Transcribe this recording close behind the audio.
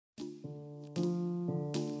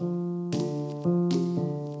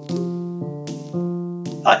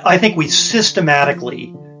I think we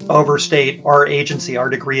systematically overstate our agency, our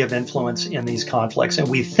degree of influence in these conflicts. And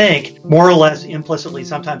we think more or less implicitly,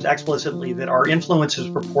 sometimes explicitly, that our influence is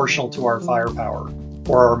proportional to our firepower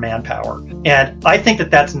or our manpower. And I think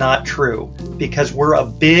that that's not true because we're a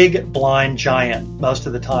big blind giant most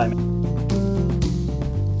of the time.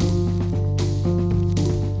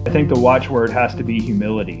 I think the watchword has to be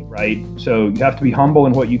humility, right? So you have to be humble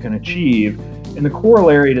in what you can achieve. And the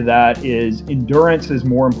corollary to that is endurance is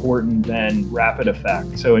more important than rapid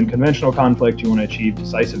effect. So in conventional conflict, you want to achieve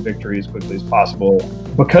decisive victory as quickly as possible.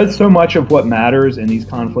 Because so much of what matters in these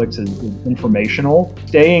conflicts is informational,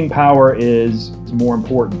 staying power is more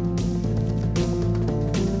important.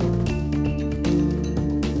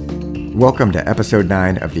 Welcome to episode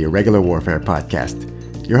 9 of the Irregular Warfare Podcast.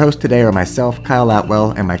 Your hosts today are myself, Kyle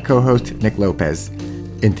Atwell, and my co-host, Nick Lopez.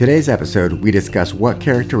 In today's episode, we discuss what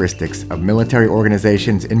characteristics of military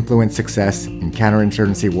organizations influence success in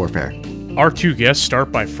counterinsurgency warfare. Our two guests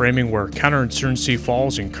start by framing where counterinsurgency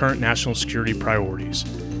falls in current national security priorities.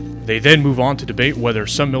 They then move on to debate whether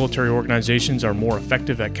some military organizations are more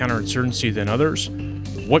effective at counterinsurgency than others,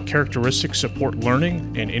 what characteristics support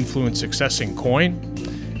learning and influence success in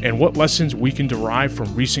COIN, and what lessons we can derive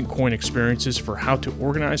from recent COIN experiences for how to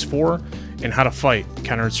organize for and how to fight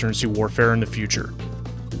counterinsurgency warfare in the future.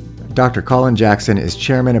 Dr. Colin Jackson is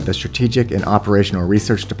chairman of the Strategic and Operational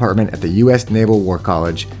Research Department at the U.S. Naval War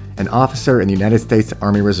College, an officer in the United States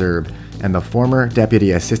Army Reserve, and the former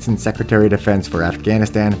Deputy Assistant Secretary of Defense for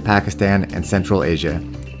Afghanistan, Pakistan, and Central Asia.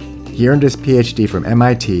 He earned his PhD from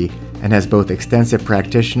MIT and has both extensive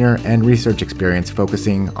practitioner and research experience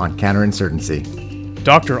focusing on counterinsurgency.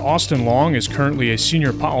 Dr. Austin Long is currently a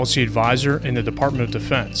senior policy advisor in the Department of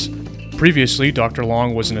Defense. Previously, Dr.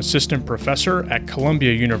 Long was an assistant professor at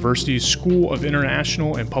Columbia University's School of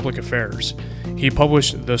International and Public Affairs. He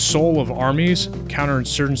published The Soul of Armies,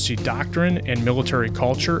 Counterinsurgency Doctrine and Military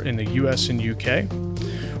Culture in the U.S. and U.K.,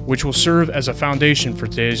 which will serve as a foundation for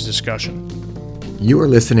today's discussion. You are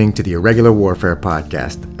listening to the Irregular Warfare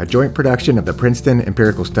Podcast, a joint production of the Princeton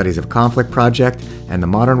Empirical Studies of Conflict Project and the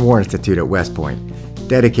Modern War Institute at West Point,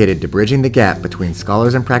 dedicated to bridging the gap between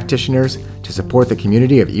scholars and practitioners to support the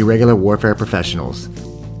community of irregular warfare professionals.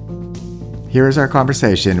 Here is our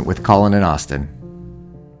conversation with Colin and Austin.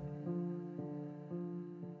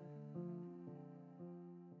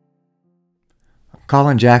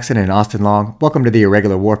 Colin Jackson and Austin Long, welcome to the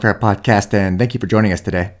Irregular Warfare Podcast, and thank you for joining us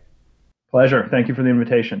today. Pleasure. Thank you for the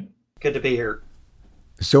invitation. Good to be here.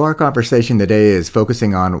 So our conversation today is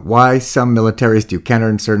focusing on why some militaries do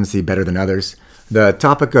counterinsurgency better than others. The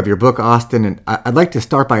topic of your book, Austin, and I'd like to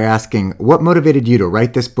start by asking what motivated you to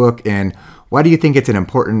write this book and why do you think it's an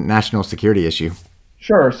important national security issue?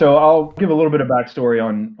 Sure. So I'll give a little bit of backstory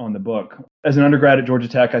on the book. As an undergrad at Georgia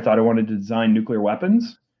Tech, I thought I wanted to design nuclear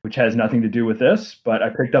weapons, which has nothing to do with this, but I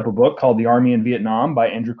picked up a book called The Army in Vietnam by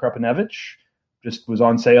Andrew Krepinevich. Just was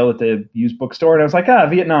on sale at the used bookstore, and I was like,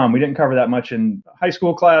 Vietnam, we didn't cover that much in high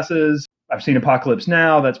school classes. I've seen Apocalypse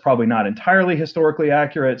Now. That's probably not entirely historically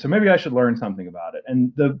accurate. So maybe I should learn something about it.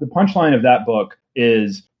 And the punchline of that book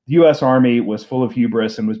is the U.S. Army was full of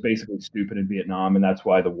hubris and was basically stupid in Vietnam. And that's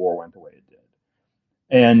why the war went the way it did.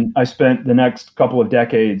 And I spent the next couple of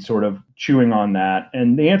decades sort of chewing on that.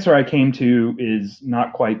 And the answer I came to is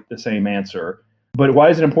not quite the same answer. But why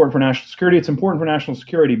is it important for national security? It's important for national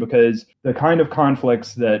security because the kind of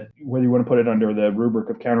conflicts that, whether you want to put it under the rubric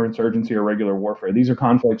of counterinsurgency or regular warfare, these are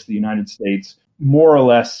conflicts the United States more or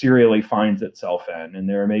less serially finds itself in. And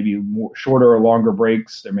there may be more, shorter or longer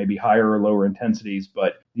breaks, there may be higher or lower intensities,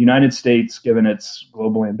 but the United States, given its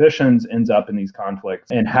global ambitions, ends up in these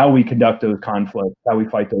conflicts. And how we conduct those conflicts, how we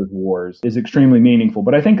fight those wars is extremely meaningful.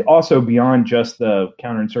 But I think also beyond just the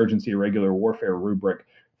counterinsurgency or regular warfare rubric,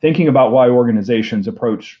 thinking about why organizations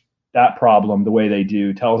approach that problem the way they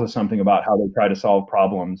do tells us something about how they try to solve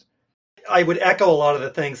problems. I would echo a lot of the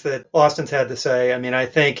things that Austin's had to say. I mean, I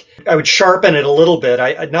think I would sharpen it a little bit.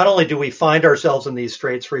 Not only do we find ourselves in these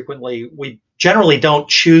straits frequently, we generally don't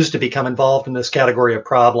choose to become involved in this category of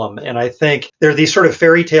problem. And I think there are these sort of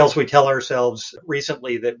fairy tales we tell ourselves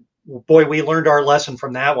recently that, boy, we learned our lesson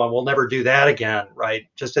from that one. We'll never do that again, right?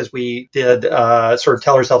 Just as we did sort of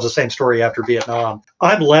tell ourselves the same story after Vietnam.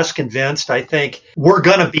 I'm less convinced. I think we're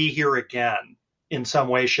going to be here again in some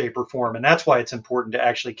way, shape, or form. And that's why it's important to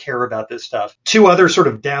actually care about this stuff. Two other sort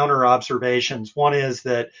of downer observations. One is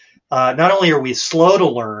that not only are we slow to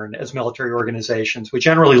learn as military organizations, we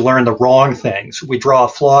generally learn the wrong things. We draw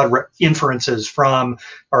flawed inferences from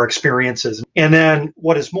our experiences. And then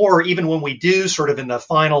what is more, even when we do sort of in the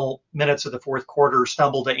final minutes of the fourth quarter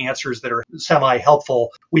stumble to answers that are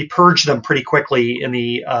semi-helpful, we purge them pretty quickly in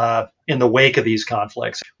the wake of these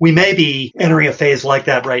conflicts. We may be entering a phase like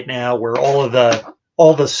that right now where all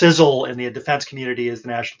the sizzle in the defense community is the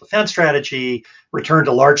national defense strategy, return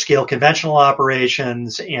to large-scale conventional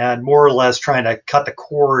operations, and more or less trying to cut the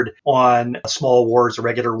cord on small wars, a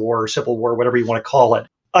regular war, civil war, whatever you want to call it.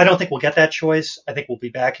 I don't think we'll get that choice. I think we'll be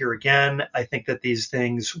back here again. I think that these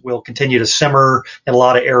things will continue to simmer in a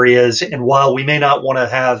lot of areas. And while we may not want to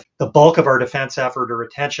have the bulk of our defense effort or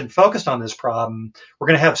attention focused on this problem, we're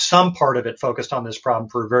going to have some part of it focused on this problem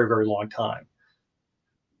for a very, very long time.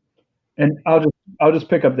 And I'll just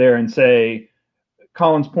pick up there and say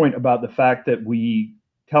Colin's point about the fact that we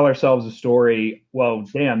tell ourselves a story, well,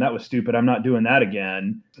 damn, that was stupid, I'm not doing that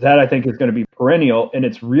again. That I think is going to be perennial, and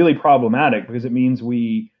it's really problematic because it means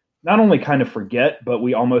we not only kind of forget, but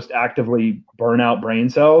we almost actively burn out brain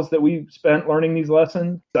cells that we spent learning these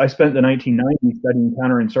lessons. I spent the 1990s studying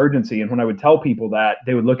counterinsurgency, and when I would tell people that,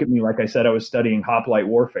 they would look at me like I said I was studying hoplite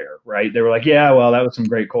warfare, right? They were like, yeah, well, that was some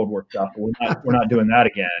great Cold War stuff, but we're not doing that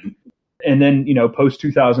again. And then, post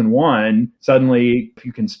 2001, suddenly, if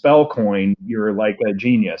you can spell coin, you're like a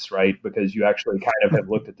genius, right? Because you actually kind of have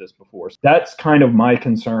looked at this before. So that's kind of my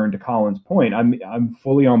concern to Colin's point. I'm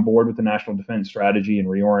fully on board with the national defense strategy and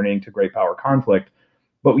reorienting to great power conflict,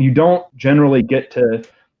 but you don't generally get to,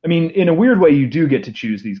 in a weird way, you do get to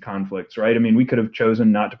choose these conflicts, right? We could have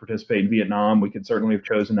chosen not to participate in Vietnam. We could certainly have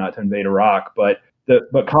chosen not to invade Iraq, but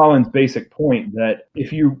Colin's basic point that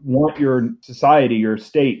if you want your society, your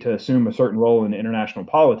state to assume a certain role in international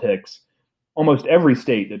politics, almost every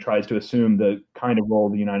state that tries to assume the kind of role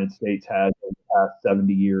the United States has over the past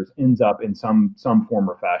 70 years ends up in some form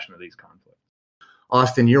or fashion of these conflicts.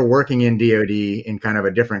 Austin, you're working in DoD in kind of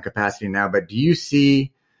a different capacity now, but do you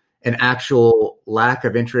see an actual lack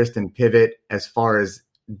of interest and pivot as far as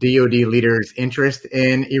DoD leaders' interest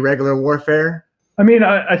in irregular warfare?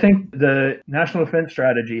 I think the national defense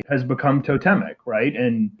strategy has become totemic, right?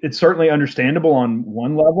 And it's certainly understandable on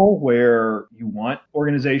one level where you want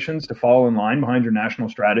organizations to fall in line behind your national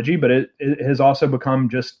strategy, but it has also become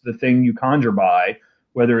just the thing you conjure by,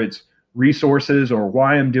 whether it's resources or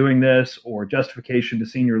why I'm doing this or justification to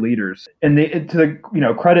senior leaders. And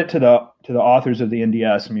credit to the authors of the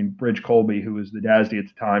NDS, Bridge Colby, who was the DASD at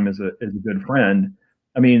the time, is a good friend.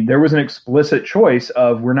 There was an explicit choice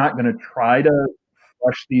of we're not going to try to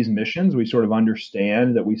rush these missions. We sort of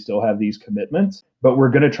understand that we still have these commitments, but we're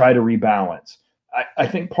going to try to rebalance. I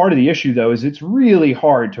think part of the issue, though, is it's really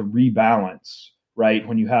hard to rebalance, right?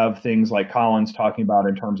 When you have things like Colin's talking about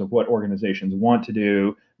in terms of what organizations want to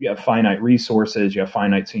do, you have finite resources, you have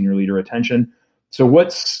finite senior leader attention. So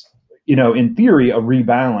what's, in theory, a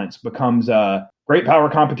rebalance becomes a great power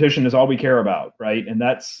competition is all we care about, right? And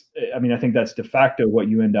that's, I think that's de facto what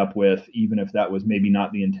you end up with, even if that was maybe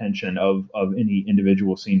not the intention of any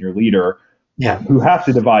individual senior leader, who have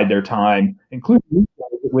to divide their time, including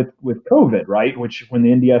with COVID, right? Which when the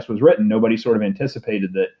NDS was written, nobody sort of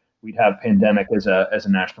anticipated that we'd have pandemic as a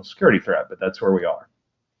national security threat, but that's where we are.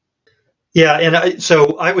 Yeah, and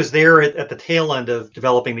so I was there at the tail end of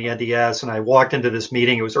developing the NDS, and I walked into this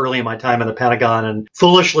meeting. It was early in my time in the Pentagon, and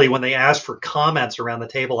foolishly, when they asked for comments around the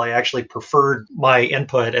table, I actually preferred my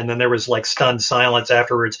input, and then there was like stunned silence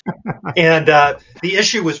afterwards. And the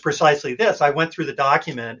issue was precisely this. I went through the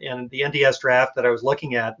document, and the NDS draft that I was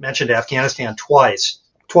looking at mentioned Afghanistan twice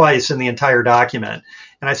in the entire document.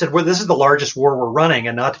 And I said, well, this is the largest war we're running,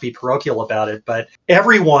 and not to be parochial about it, but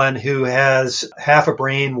everyone who has half a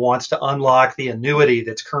brain wants to unlock the annuity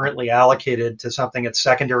that's currently allocated to something that's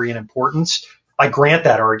secondary in importance. I grant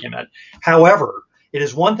that argument. However, it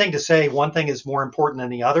is one thing to say one thing is more important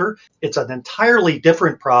than the other. It's an entirely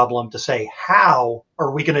different problem to say, how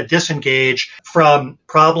are we going to disengage from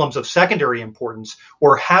problems of secondary importance,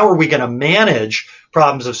 or how are we going to manage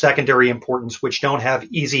problems of secondary importance which don't have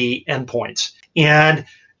easy endpoints? And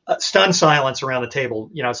stunned silence around the table.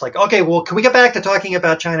 It's like, okay, well, can we get back to talking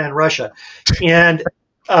about China and Russia? And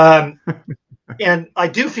and I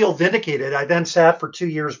do feel vindicated. I then sat for 2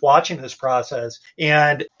 years watching this process,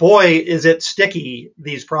 and boy, is it sticky,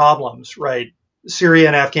 these problems, right? Syria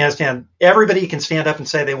and Afghanistan, everybody can stand up and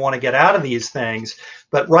say they want to get out of these things,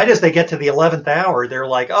 but right as they get to the 11th hour, they're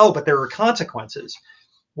like, oh, but there are consequences.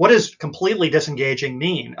 what does completely disengaging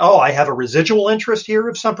mean? Oh, I have a residual interest here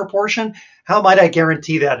of some proportion. How might I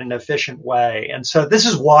guarantee that in an efficient way? And so this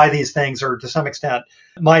is why these things are, to some extent,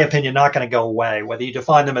 in my opinion, not going to go away, whether you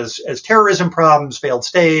define them as terrorism problems, failed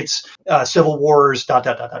states, civil wars, ...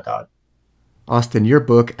 Austin, your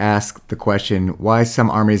book asks the question why some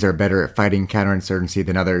armies are better at fighting counterinsurgency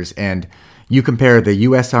than others, and you compare the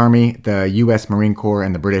U.S. Army, the U.S. Marine Corps,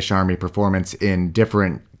 and the British Army performance in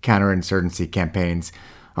different counterinsurgency campaigns.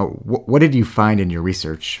 What did you find in your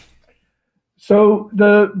research? So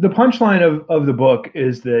the punchline of the book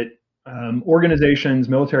is that organizations,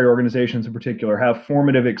 military organizations in particular, have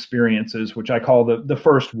formative experiences, which I call the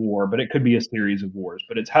first war, but it could be a series of wars.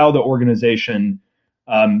 But it's how the organization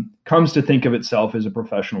comes to think of itself as a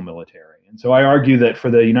professional military. And so I argue that for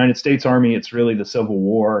the United States Army, it's really the Civil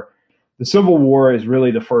War. The Civil War is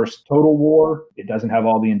really the first total war. It doesn't have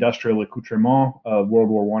all the industrial accoutrement of World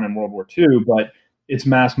War I and World War II, but it's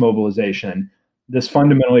mass mobilization. This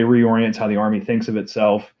fundamentally reorients how the Army thinks of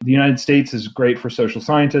itself. The United States is great for social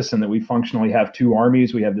scientists in that we functionally have two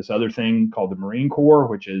armies. We have this other thing called the Marine Corps,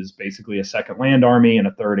 which is basically a second land army and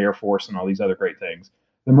a third Air Force and all these other great things.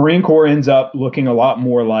 The Marine Corps ends up looking a lot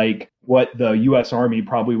more like what the U.S. Army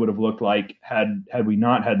probably would have looked like had we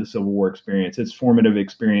not had the Civil War experience. Its formative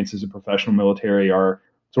experience as a professional military are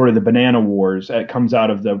sort of the banana wars. It comes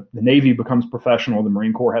out of the Navy becomes professional. The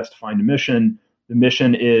Marine Corps has to find a mission. The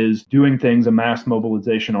mission is doing things a mass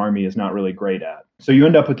mobilization army is not really great at. So you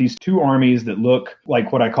end up with these two armies that look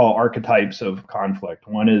like what I call archetypes of conflict.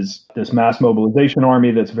 One is this mass mobilization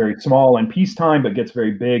army that's very small in peacetime, but gets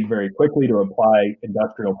very big very quickly to apply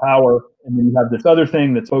industrial power. And then you have this other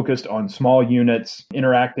thing that's focused on small units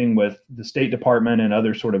interacting with the State Department and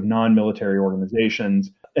other sort of non-military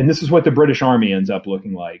organizations. And this is what the British Army ends up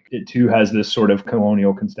looking like. It too has this sort of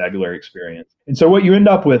colonial constabulary experience. And so what you end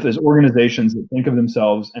up with is organizations that think of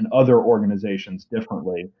themselves and other organizations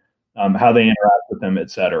differently, how they interact with them, et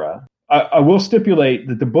cetera. I will stipulate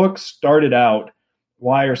that the book started out,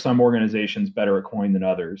 why are some organizations better at COIN than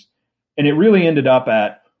others? And it really ended up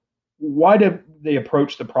at, why did they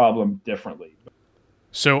approach the problem differently?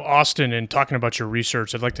 So Austin, in talking about your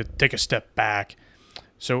research, I'd like to take a step back.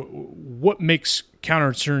 So what makes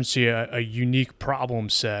counterinsurgency a unique problem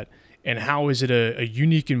set, and how is it a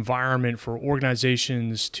unique environment for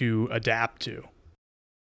organizations to adapt to?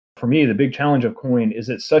 For me, the big challenge of COIN is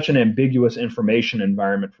it's such an ambiguous information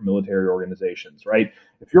environment for military organizations, right?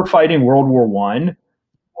 If you're fighting World War I, you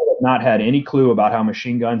have not had any clue about how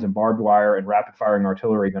machine guns and barbed wire and rapid-firing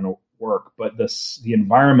artillery are going to work, but the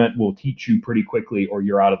environment will teach you pretty quickly or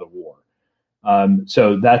you're out of the war.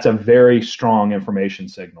 So that's a very strong information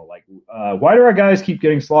signal. Like, why do our guys keep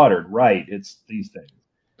getting slaughtered? Right. It's these things.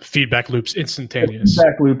 Feedback loop's instantaneous. The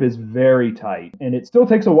feedback loop is very tight, and it still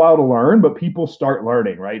takes a while to learn, but people start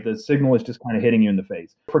learning, right? The signal is just kind of hitting you in the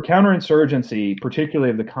face. For counterinsurgency, particularly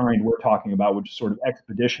of the kind we're talking about, which is sort of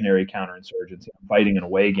expeditionary counterinsurgency, fighting an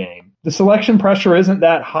away game, the selection pressure isn't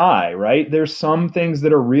that high, right? There's some things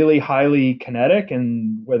that are really highly kinetic,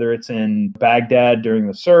 and whether it's in Baghdad during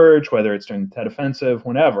the surge, whether it's during the Tet Offensive,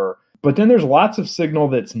 whenever. But then there's lots of signal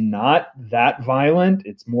that's not that violent.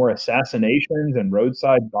 It's more assassinations and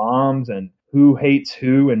roadside bombs and who hates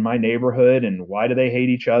who in my neighborhood and why do they hate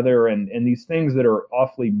each other and these things that are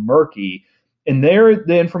awfully murky. And there,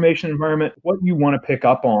 the information environment, what you want to pick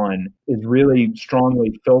up on is really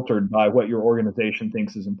strongly filtered by what your organization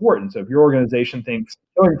thinks is important. So if your organization thinks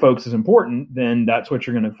killing folks is important, then that's what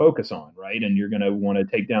you're going to focus on, right? And you're going to want to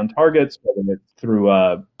take down targets, whether it's through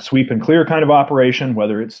a sweep and clear kind of operation,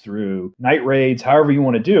 whether it's through night raids, however you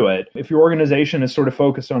want to do it. If your organization is sort of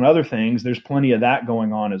focused on other things, there's plenty of that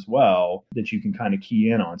going on as well that you can kind of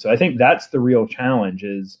key in on. So I think that's the real challenge,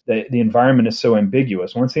 is that the environment is so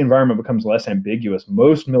ambiguous. Once the environment becomes less ambiguous,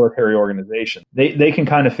 most military organizations, they can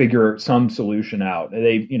kind of figure some solution out.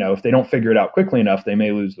 They, if they don't figure it out quickly enough, they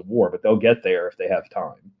may lose the war, but they'll get there if they have time.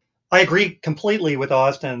 I agree completely with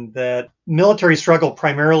Austin that military struggle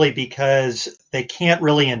primarily because they can't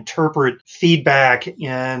really interpret feedback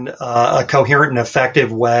in a coherent and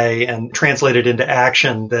effective way and translate it into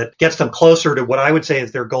action that gets them closer to what I would say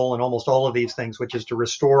is their goal in almost all of these things, which is to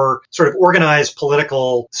restore sort of organized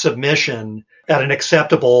political submission at an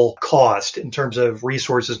acceptable cost in terms of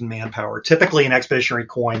resources and manpower. Typically in expeditionary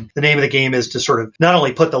COIN, the name of the game is to sort of not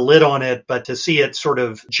only put the lid on it, but to see it sort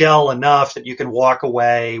of gel enough that you can walk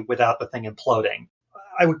away without the thing imploding.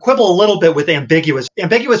 I would quibble a little bit with ambiguous.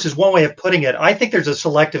 Ambiguous is one way of putting it. I think there's a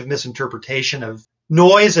selective misinterpretation of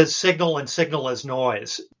noise as signal and signal as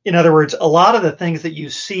noise. In other words, a lot of the things that you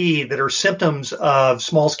see that are symptoms of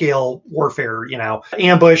small scale warfare,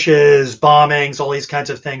 ambushes, bombings, all these kinds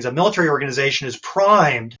of things, a military organization is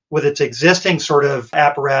primed with its existing sort of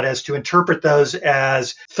apparatus to interpret those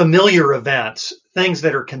as familiar events, things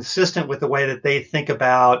that are consistent with the way that they think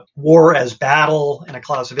about war as battle in a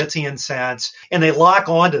Clausewitzian sense. And they lock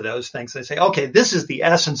onto those things. They say, okay, this is the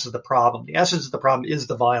essence of the problem. The essence of the problem is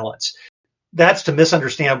the violence. That's to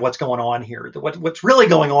misunderstand what's going on here. What's really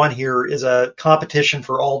going on here is a competition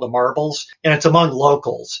for all the marbles, and it's among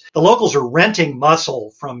locals. The locals are renting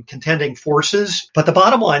muscle from contending forces, but the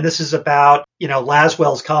bottom line, this is about,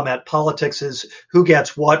 Laswell's comment, politics is who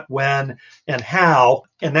gets what, when, and how,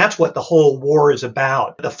 and that's what the whole war is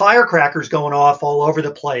about. The firecrackers going off all over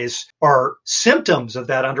the place are symptoms of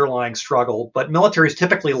that underlying struggle, but militaries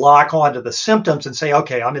typically lock onto the symptoms and say,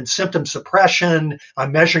 okay, I'm in symptom suppression,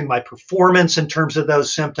 I'm measuring my performance in terms of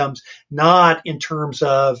those symptoms, not in terms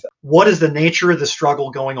of what is the nature of the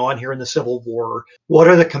struggle going on here in the Civil War, what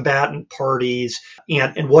are the combatant parties,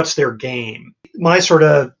 and what's their game. My sort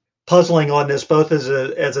of puzzling on this, both as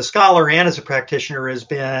a scholar and as a practitioner, has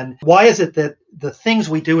been, why is it that the things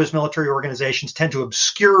we do as military organizations tend to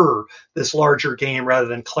obscure this larger game rather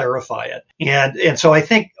than clarify it? And so I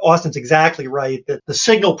think Austin's exactly right that the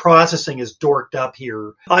signal processing is dorked up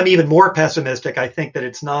here. I'm even more pessimistic. I think that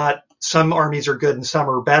it's not some armies are good and some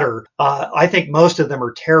are better. I think most of them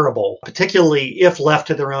are terrible, particularly if left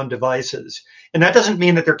to their own devices. And that doesn't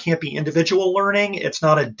mean that there can't be individual learning. It's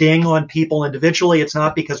not a ding on people individually. It's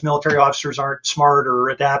not because military officers aren't smart or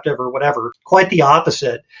adaptive or whatever. Quite the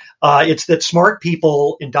opposite. It's that smart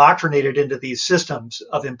people indoctrinated into these systems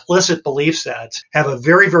of implicit belief sets have a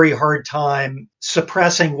very, very hard time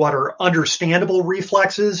suppressing what are understandable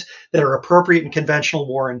reflexes that are appropriate in conventional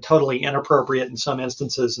war and totally inappropriate in some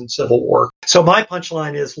instances in civil war. So my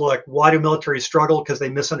punchline is, look, why do militaries struggle? Because they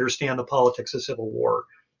misunderstand the politics of civil war.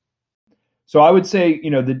 So I would say,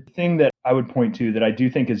 the thing that I would point to that I do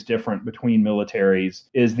think is different between militaries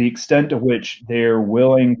is the extent to which they're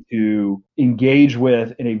willing to engage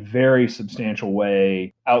with, in a very substantial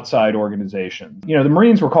way, outside organizations. The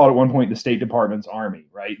Marines were called at one point the State Department's army,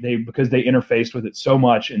 right? Because they interfaced with it so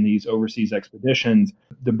much in these overseas expeditions.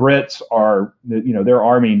 The Brits are, their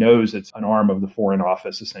army knows it's an arm of the Foreign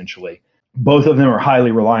Office, essentially. Both of them are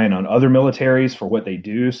highly reliant on other militaries for what they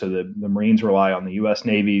do. So the Marines rely on the U.S.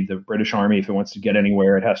 Navy. The British Army, if it wants to get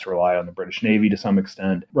anywhere, it has to rely on the British Navy to some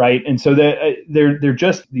extent, right? And so they're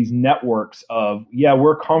just these networks of,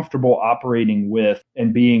 we're comfortable operating with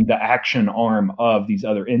and being the action arm of these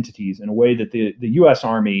other entities in a way that the U.S.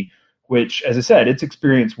 Army, which, as I said, its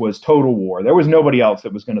experience was total war. There was nobody else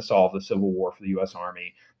that was going to solve the Civil War for the U.S.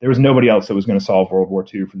 Army. There was nobody else that was going to solve World War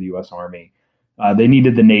II for the U.S. Army. They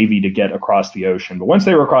needed the Navy to get across the ocean. But once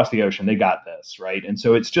they were across the ocean, they got this, right? And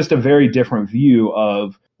so it's just a very different view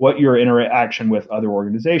of what your interaction with other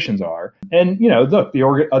organizations are. And, look,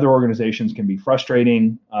 other organizations can be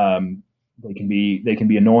frustrating. They can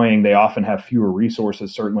be annoying. They often have fewer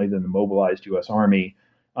resources, certainly, than the mobilized U.S. Army.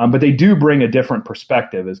 But they do bring a different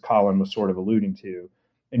perspective, as Colin was sort of alluding to.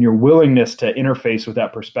 And your willingness to interface with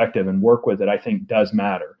that perspective and work with it, I think, does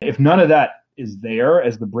matter. If none of that is there,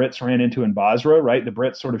 as the Brits ran into in Basra, right? The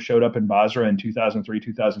Brits sort of showed up in Basra in 2003,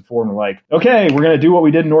 2004, and were like, okay, we're going to do what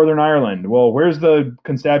we did in Northern Ireland. Well, where's the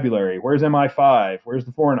constabulary? Where's MI5? Where's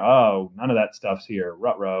the foreign? Oh, none of that stuff's here.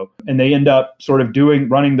 Ruh-roh. And they end up sort of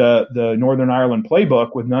running the Northern Ireland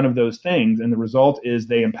playbook with none of those things. And the result is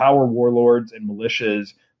they empower warlords and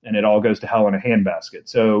militias, and it all goes to hell in a handbasket.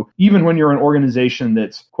 So even when you're an organization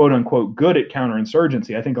that's quote unquote good at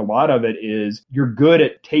counterinsurgency, I think a lot of it is you're good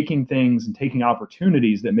at taking things and taking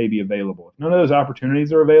opportunities that may be available. If none of those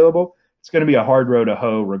opportunities are available, it's going to be a hard row to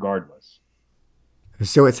hoe regardless.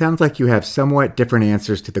 So it sounds like you have somewhat different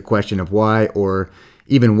answers to the question of why or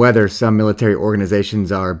even whether some military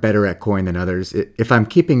organizations are better at COIN than others. If I'm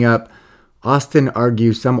keeping up, Austin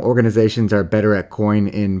argues some organizations are better at COIN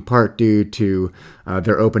in part due to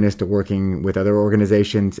their openness to working with other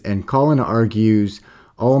organizations, and Colin argues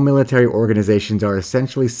all military organizations are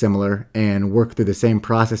essentially similar and work through the same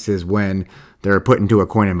processes when they're put into a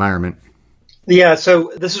COIN environment. Yeah,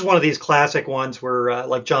 so this is one of these classic ones where,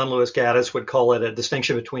 like John Lewis Gaddis would call it a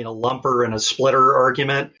distinction between a lumper and a splitter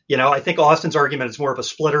argument. I think Austin's argument is more of a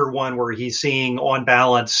splitter one where he's seeing, on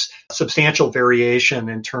balance, substantial variation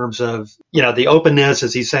in terms of, the openness,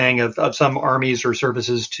 as he's saying, of some armies or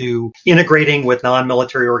services to integrating with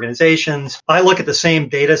non-military organizations. I look at the same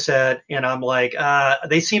data set and I'm like,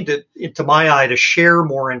 they seem to my eye, to share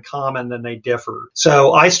more in common than they differ.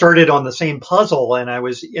 So I started on the same puzzle and I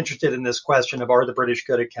was interested in this question question of, are the British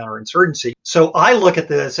good at counterinsurgency? So I look at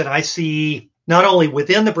this and I see not only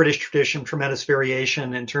within the British tradition tremendous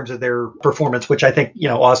variation in terms of their performance, which I think,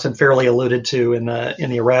 Austin fairly alluded to in the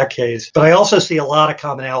Iraq case, but I also see a lot of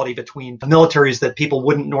commonality between the militaries that people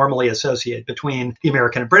wouldn't normally associate, between the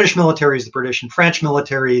American and British militaries, the British and French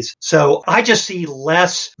militaries. So I just see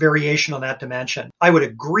less variation on that dimension. I would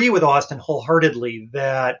agree with Austin wholeheartedly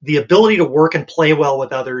that the ability to work and play well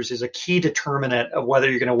with others is a key determinant of whether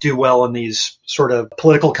you're going to do well in these sort of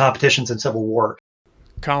political competitions and civil war.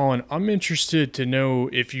 Colin, I'm interested to know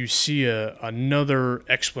if you see another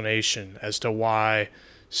explanation as to why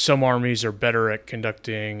some armies are better at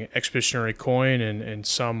conducting expeditionary coin and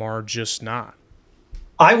some are just not.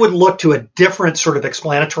 I would look to a different sort of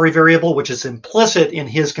explanatory variable, which is implicit in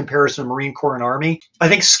his comparison of Marine Corps and Army. I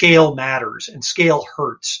think scale matters and scale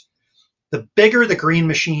hurts. The bigger the green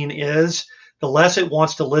machine is, the less it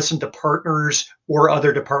wants to listen to partners or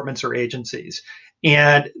other departments or agencies.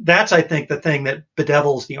 And that's, I think, the thing that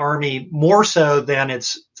bedevils the Army more so than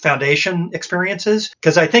its foundation experiences.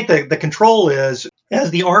 Because I think the control is,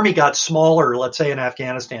 as the Army got smaller, let's say in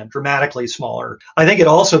Afghanistan, dramatically smaller, I think it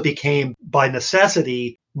also became, by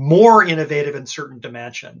necessity, more innovative in certain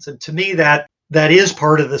dimensions. And to me, that is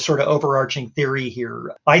part of the sort of overarching theory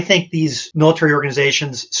here. I think these military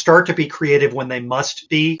organizations start to be creative when they must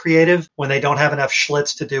be creative, when they don't have enough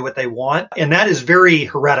Schlitz to do what they want. And that is very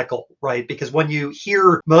heretical, right? Because when you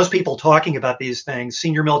hear most people talking about these things,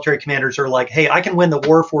 senior military commanders are like, hey, I can win the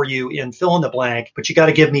war for you in fill in the blank, but you got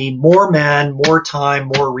to give me more men, more time,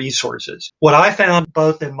 more resources. What I found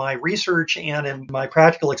both in my research and in my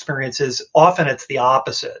practical experiences, often it's the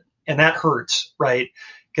opposite. And that hurts, right?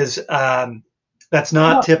 Because that's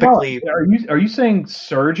not typically. Are you saying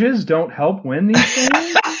surges don't help win these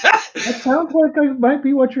things? That sounds like it might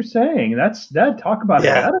be what you're saying. Talk about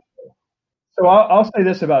it. So I'll say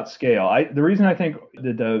this about scale. The reason I think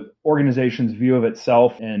that the organization's view of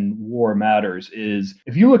itself in war matters is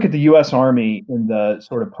if you look at the U.S. Army in the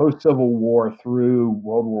sort of post-Civil War through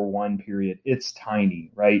World War I period, it's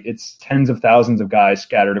tiny, right? It's tens of thousands of guys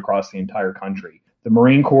scattered across the entire country. The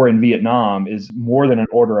Marine Corps in Vietnam is more than an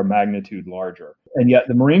order of magnitude larger. And yet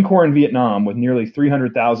the Marine Corps in Vietnam, with nearly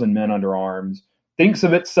 300,000 men under arms, thinks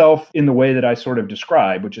of itself in the way that I sort of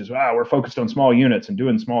describe, which is, we're focused on small units and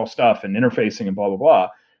doing small stuff and interfacing and blah, blah, blah.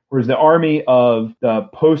 Whereas the Army of the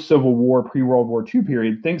post-Civil War, pre-World War II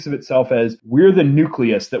period thinks of itself as, we're the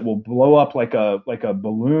nucleus that will blow up like a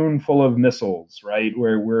balloon full of missiles, right?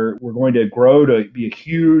 Where we're going to grow to be a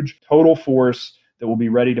huge total force that will be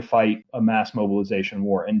ready to fight a mass mobilization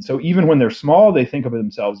war. And so even when they're small, they think of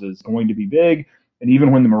themselves as going to be big. And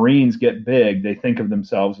even when the Marines get big, they think of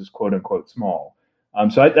themselves as quote unquote small.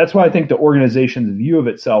 That's why I think the organization's view of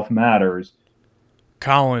itself matters.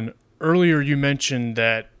 Colin, earlier you mentioned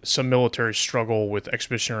that some militaries struggle with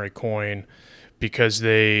expeditionary coin because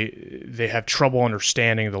they have trouble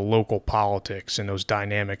understanding the local politics and those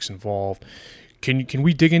dynamics involved. Can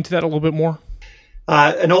we dig into that a little bit more?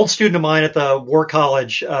 An old student of mine at the War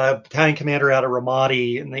College, battalion commander out of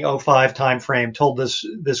Ramadi in the 2005 timeframe, told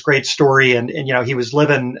this great story. And he was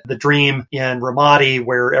living the dream in Ramadi,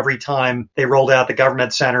 where every time they rolled out the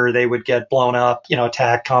government center, they would get blown up,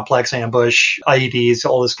 attack, complex ambush, IEDs,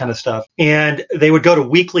 all this kind of stuff. And they would go to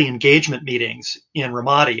weekly engagement meetings in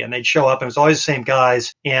Ramadi, and they'd show up, and it was always the same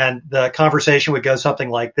guys. And the conversation would go something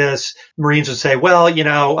like this. Marines would say, well,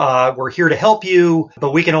 we're here to help you,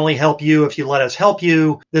 but we can only help you if you let us help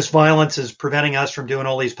you. This violence is preventing us from doing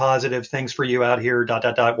all these positive things for you out here, ...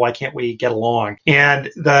 Why can't we get along?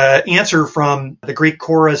 And the answer from the Greek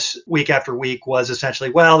chorus week after week was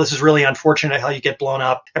essentially, well, this is really unfortunate how you get blown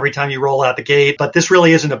up every time you roll out the gate, but this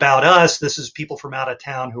really isn't about us. This is people from out of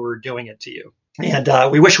town who are doing it to you. And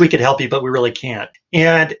we wish we could help you, but we really can't.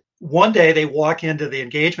 And one day they walk into the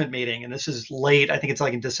engagement meeting, and this is late, I think it's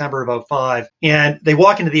like in December of 2005, and they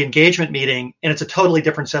walk into the engagement meeting, and it's a totally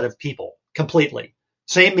different set of people, completely.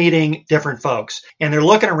 Same meeting, different folks. And they're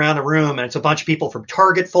looking around the room, and it's a bunch of people from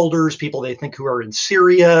target folders, people they think who are in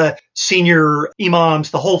Syria, senior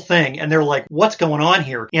imams, the whole thing. And they're like, what's going on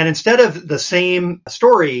here? And instead of the same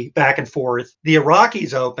story back and forth, the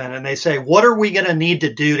Iraqis open and they say, what are we going to need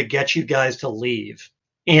to do to get you guys to leave?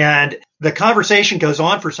 And the conversation goes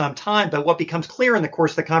on for some time, but what becomes clear in the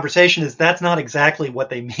course of the conversation is that's not exactly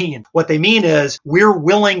what they mean. What they mean is we're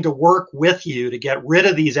willing to work with you to get rid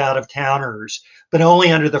of these out-of-towners, but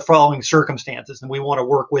only under the following circumstances, and we want to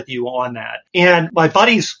work with you on that. And my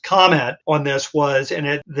buddy's comment on this was,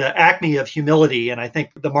 and the acme of humility, and I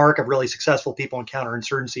think the mark of really successful people in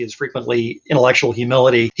counterinsurgency is frequently intellectual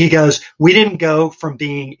humility. He goes, we didn't go from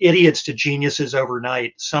being idiots to geniuses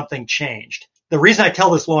overnight. Something changed. The reason I tell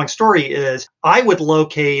this long story is I would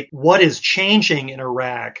locate what is changing in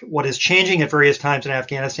Iraq, what is changing at various times in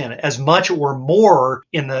Afghanistan, as much or more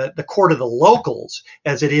in the court of the locals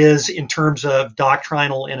as it is in terms of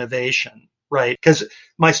doctrinal innovation, right? Because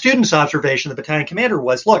my student's observation, the battalion commander,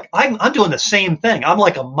 was, look, I'm doing the same thing. I'm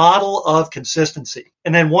like a model of consistency.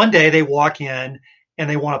 And then one day they walk in and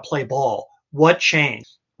they want to play ball. What changed?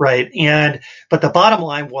 Right. But the bottom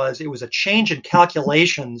line was it was a change in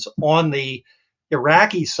calculations on the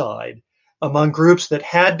Iraqi side among groups that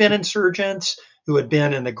had been insurgents, who had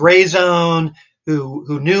been in the gray zone,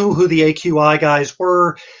 who knew who the AQI guys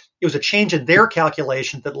were. It was a change in their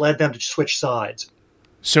calculations that led them to switch sides.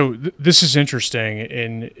 So this is interesting.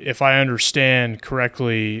 And if I understand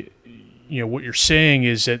correctly, what you're saying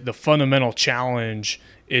is that the fundamental challenge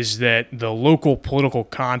is that the local political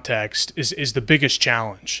context is the biggest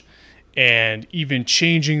challenge. And even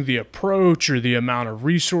changing the approach or the amount of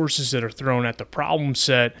resources that are thrown at the problem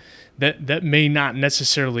set, that may not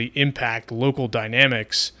necessarily impact local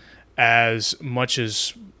dynamics as much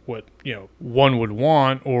as what one would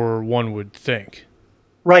want or one would think.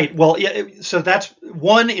 Right. Well, yeah, so that's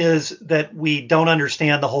one, is that we don't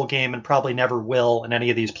understand the whole game and probably never will in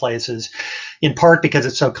any of these places, in part because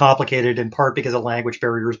it's so complicated, in part because of language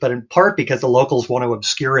barriers, but in part because the locals want to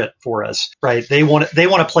obscure it for us, right? They want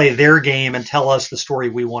to play their game and tell us the story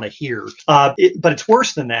we want to hear. But it's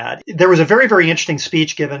worse than that. There was a very, very interesting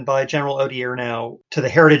speech given by General Odierno to the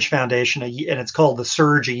Heritage Foundation, and it's called The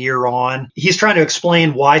Surge a Year On. He's trying to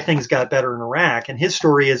explain why things got better in Iraq. And his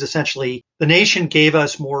story is essentially, the nation gave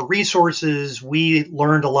us more resources. We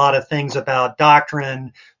learned a lot of things about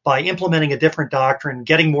doctrine by implementing a different doctrine,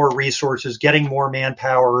 getting more resources, getting more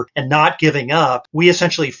manpower, and not giving up. We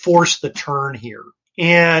essentially forced the turn here.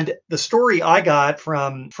 And the story I got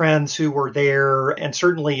from friends who were there, and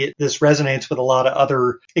certainly this resonates with a lot of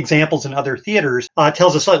other examples in other theaters,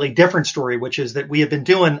 tells a slightly different story, which is that we have been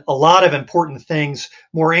doing a lot of important things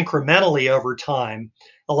more incrementally over time.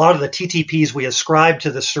 A lot of the TTPs we ascribe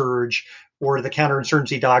to the surge or the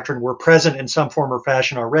counterinsurgency doctrine were present in some form or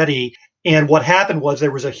fashion already. And what happened was there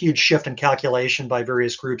was a huge shift in calculation by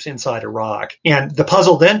various groups inside Iraq. And the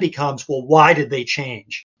puzzle then becomes, well, why did they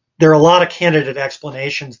change? There are a lot of candidate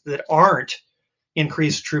explanations that aren't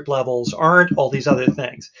increased troop levels, aren't all these other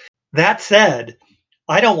things. That said,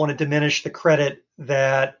 I don't want to diminish the credit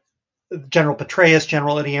that General Petraeus,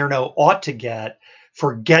 General Odierno ought to get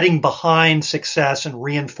for getting behind success and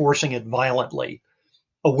reinforcing it violently.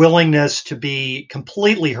 A willingness to be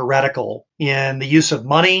completely heretical in the use of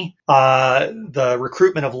money, the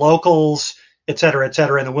recruitment of locals, et cetera,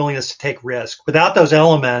 and the willingness to take risk. Without those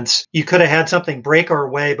elements, you could have had something break our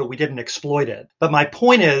way, but we didn't exploit it. But my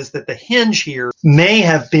point is that the hinge here may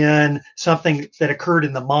have been something that occurred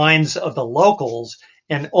in the minds of the locals,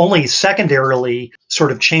 and only secondarily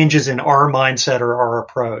sort of changes in our mindset or our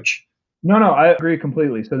approach. No, I agree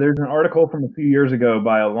completely. So there's an article from a few years ago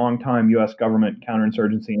by a longtime U.S. government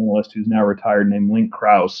counterinsurgency analyst who's now retired named Link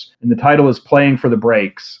Krause. And the title is Playing for the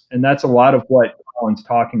Breaks. And that's a lot of what Colin's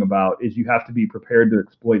talking about, is you have to be prepared to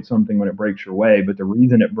exploit something when it breaks your way. But the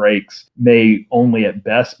reason it breaks may only at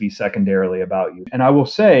best be secondarily about you. And I will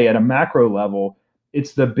say at a macro level,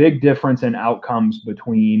 it's the big difference in outcomes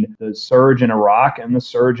between the surge in Iraq and the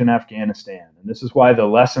surge in Afghanistan. And this is why the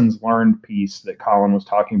lessons learned piece that Colin was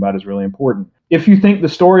talking about is really important. If you think the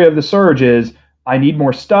story of the surge is, I need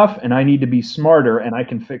more stuff and I need to be smarter and I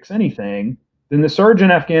can fix anything, then the surge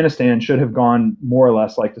in Afghanistan should have gone more or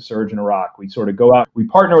less like the surge in Iraq. We sort of go out, we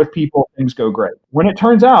partner with people, things go great. When it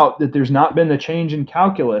turns out that there's not been the change in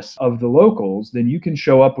calculus of the locals, then you can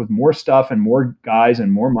show up with more stuff and more guys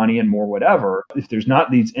and more money and more whatever. If there's not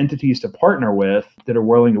these entities to partner with that are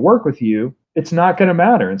willing to work with you, it's not going to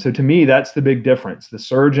matter. And so to me, that's the big difference. The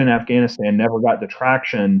surge in Afghanistan never got the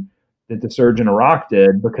traction that the surge in Iraq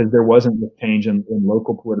did because there wasn't the change in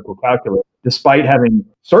local political calculus, despite having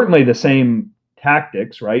certainly the same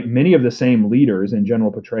tactics, right? Many of the same leaders in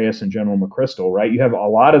General Petraeus and General McChrystal, right? You have a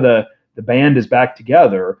lot of the band is back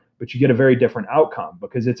together, but you get a very different outcome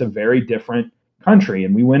because it's a very different country.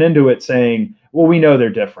 And we went into it saying, well, we know they're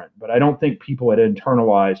different, but I don't think people had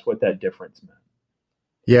internalized what that difference meant.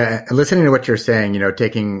 Yeah, listening to what you're saying,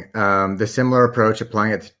 taking the similar approach,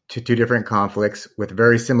 applying it to two different conflicts with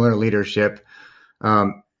very similar leadership.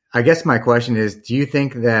 I guess my question is, do you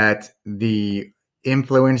think that the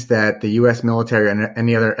influence that the U.S. military and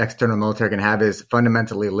any other external military can have is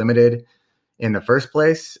fundamentally limited in the first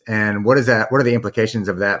place? And what are the implications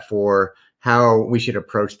of that for how we should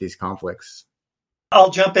approach these conflicts?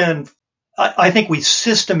 I'll jump in. I think we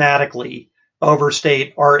systematically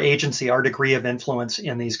overstate our agency, our degree of influence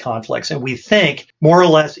in these conflicts. And we think more or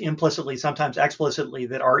less implicitly, sometimes explicitly,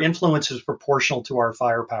 that our influence is proportional to our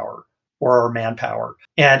firepower or our manpower.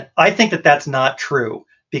 And I think that that's not true,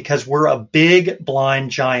 because we're a big blind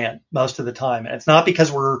giant most of the time. And it's not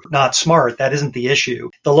because we're not smart. That isn't the issue.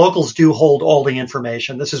 The locals do hold all the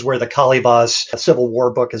information. This is where the Kalivas Civil War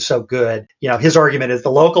book is so good. His argument is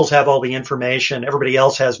the locals have all the information. Everybody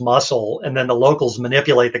else has muscle. And then the locals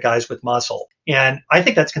manipulate the guys with muscle. And I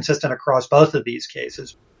think that's consistent across both of these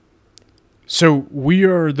cases. So we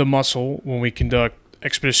are the muscle when we conduct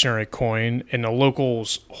expeditionary coin, and the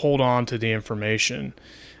locals hold on to the information.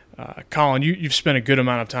 Colin, you've spent a good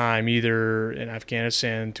amount of time either in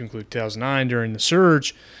Afghanistan to include 2009 during the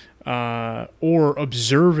surge, or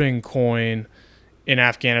observing coin in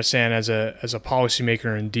Afghanistan as a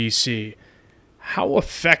policymaker in D.C. How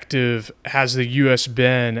effective has the U.S.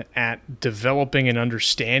 been at developing an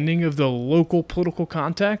understanding of the local political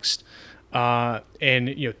context,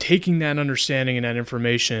 and taking that understanding and that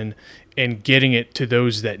information and getting it to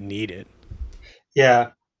those that need it?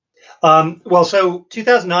 Yeah. So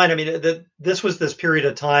 2009, this was this period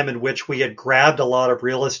of time in which we had grabbed a lot of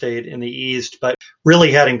real estate in the East, but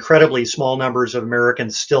really had incredibly small numbers of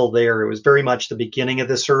Americans still there. It was very much the beginning of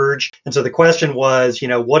the surge. And so the question was,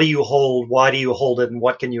 what do you hold? Why do you hold it? And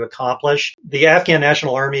what can you accomplish? The Afghan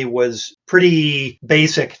National Army was pretty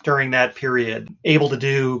basic during that period, able to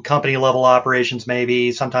do company level operations,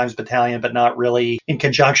 maybe sometimes battalion, but not really in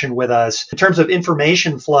conjunction with us. In terms of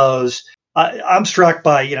information flows, I'm struck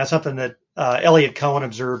by, something that Elliot Cohen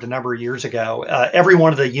observed a number of years ago. Every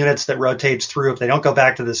one of the units that rotates through, if they don't go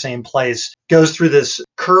back to the same place, goes through this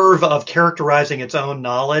curve of characterizing its own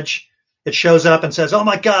knowledge. It shows up and says, oh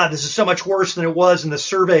my God, this is so much worse than it was in the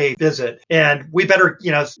survey visit. And we better,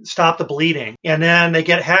 stop the bleeding. And then they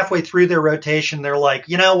get halfway through their rotation. They're like,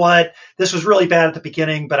 you know what? This was really bad at the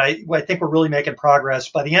beginning, but I think we're really making progress.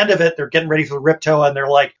 By the end of it, they're getting ready for the Riptoa, and they're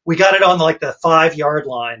like, we got it on the 5-yard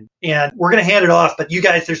line and we're going to hand it off. But you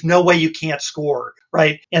guys, there's no way you can't score.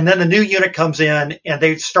 Right. And then the new unit comes in and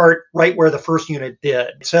they start right where the first unit did.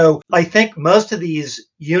 So I think most of these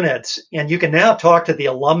units, and you can now talk to the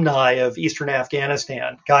alumni of Eastern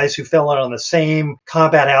Afghanistan, guys who fell out on the same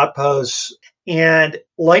combat outposts, and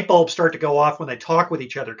light bulbs start to go off when they talk with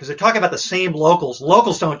each other because they talk about the same locals.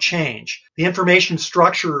 Locals don't change. The information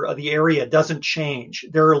structure of the area doesn't change.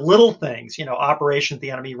 There are little things, operations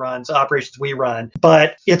the enemy runs, operations we run,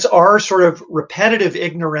 but it's our sort of repetitive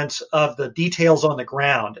ignorance of the details on the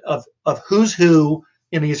ground of who's who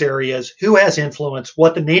in these areas, who has influence,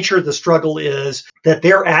 what the nature of the struggle is that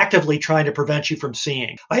they're actively trying to prevent you from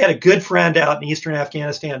seeing. I had a good friend out in Eastern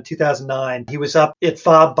Afghanistan in 2009. He was up at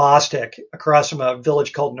Fob Bostik across from a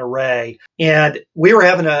village called Naray. And we were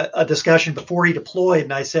having a discussion before he deployed.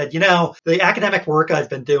 And I said, the academic work I've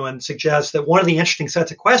been doing suggests that one of the interesting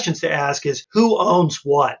sets of questions to ask is who owns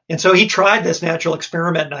what? And so he tried this natural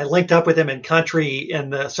experiment, and I linked up with him in country. In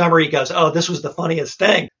the summer, he goes, oh, this was the funniest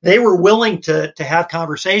thing. They were willing to have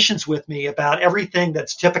conversations with me about everything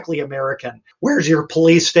that's typically American. Where's your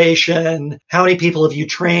police station? How many people have you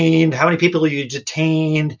trained? How many people have you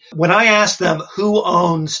detained? When I asked them who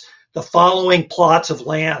owns the following plots of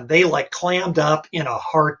land, they clammed up in a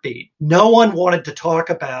heartbeat. No one wanted to talk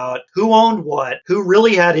about who owned what, who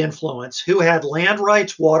really had influence, who had land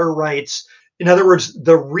rights, water rights. In other words,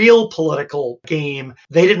 the real political game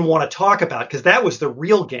they didn't want to talk about because that was the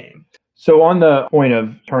real game. So on the point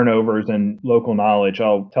of turnovers and local knowledge,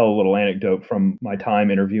 I'll tell a little anecdote from my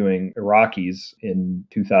time interviewing Iraqis in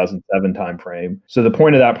 2007 timeframe. So the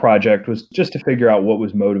point of that project was just to figure out what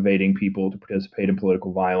was motivating people to participate in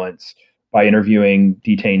political violence by interviewing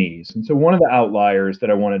detainees. And so one of the outliers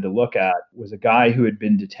that I wanted to look at was a guy who had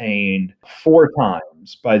been detained 4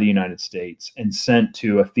 times by the United States and sent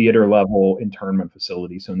to a theater level internment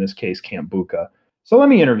facility. So in this case, Camp Bucca. So let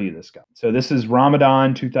me interview this guy. So this is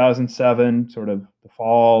Ramadan 2007, sort of the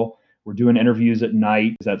fall. We're doing interviews at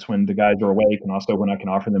night. That's when the guys are awake and also when I can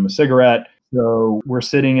offer them a cigarette. So we're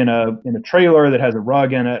sitting in a trailer that has a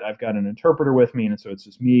rug in it. I've got an interpreter with me. And so it's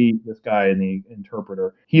just me, this guy, and the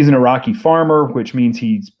interpreter. He's an Iraqi farmer, which means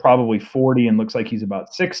he's probably 40 and looks like he's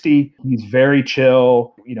about 60. He's very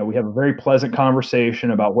chill. We have a very pleasant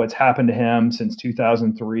conversation about what's happened to him since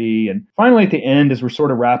 2003. And finally, at the end, as we're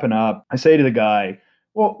sort of wrapping up, I say to the guy,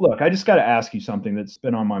 well, look, I just got to ask you something that's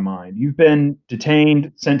been on my mind. You've been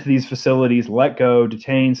detained, sent to these facilities, let go,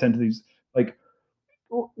 detained, sent to these,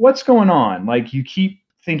 what's going on? You keep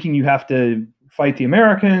thinking you have to fight the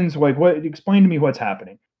Americans. Explain to me what's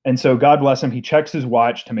happening. And so God bless him. He checks his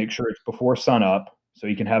watch to make sure it's before sunup so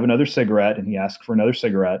he can have another cigarette. And he asks for another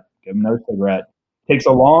cigarette, give him another cigarette, takes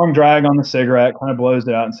a long drag on the cigarette, kind of blows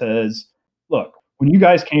it out and says, look, when you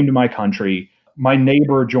guys came to my country, my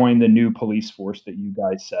neighbor joined the new police force that you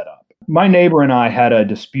guys set up. My neighbor and I had a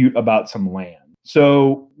dispute about some land.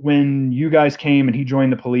 So when you guys came and he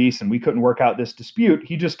joined the police and we couldn't work out this dispute,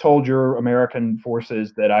 he just told your American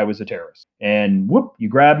forces that I was a terrorist. And whoop, you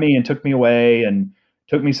grabbed me and took me away and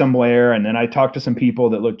took me somewhere. And then I talked to some people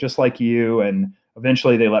that looked just like you. And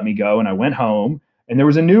eventually they let me go and I went home. And there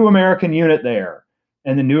was a new American unit there.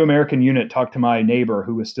 And the new American unit talked to my neighbor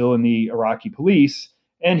who was still in the Iraqi police.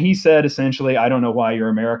 And he said, essentially, I don't know why your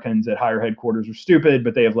Americans at higher headquarters are stupid,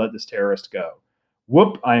 but they have let this terrorist go.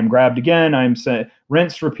 Whoop, I am grabbed again. I'm sent,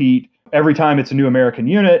 rinse, repeat. Every time it's a new American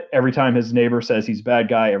unit, every time his neighbor says he's a bad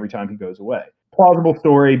guy, every time he goes away. Plausible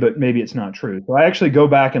story, but maybe it's not true. So I actually go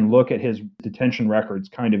back and look at his detention records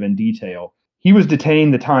kind of in detail. He was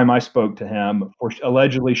detained the time I spoke to him for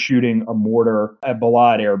allegedly shooting a mortar at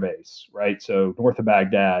Balad Air Base, right? So north of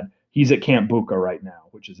Baghdad. He's at Camp Bucca right now,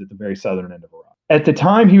 which is at the very southern end of Iraq. At the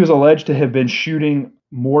time he was alleged to have been shooting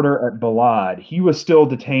mortar at Balad, he was still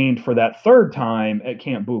detained for that third time at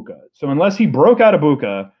Camp Bucca. So unless he broke out of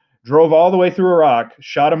Bucca, drove all the way through Iraq,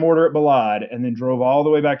 shot a mortar at Balad, and then drove all the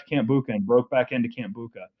way back to Camp Bucca and broke back into Camp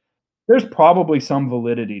Bucca, there's probably some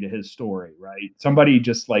validity to his story, right? Somebody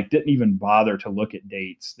just didn't even bother to look at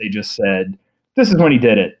dates. They just said, this is when he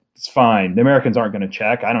did it. It's fine. The Americans aren't going to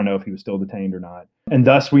check. I don't know if he was still detained or not. And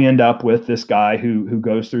thus we end up with this guy who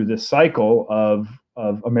goes through this cycle of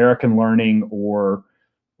American learning or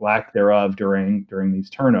lack thereof during these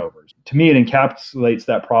turnovers. To me, it encapsulates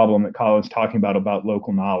that problem that Colin's talking about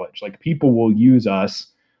local knowledge. Like, people will use us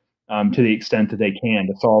to the extent that they can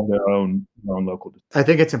to solve their own local. I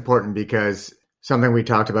think it's important because something we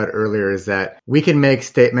talked about earlier is that we can make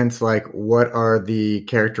statements like, what are the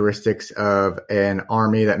characteristics of an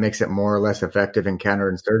army that makes it more or less effective in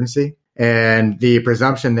counterinsurgency? And the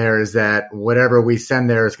presumption there is that whatever we send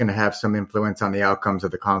there is going to have some influence on the outcomes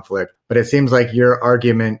of the conflict. But it seems like your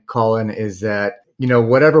argument, Colin, is that,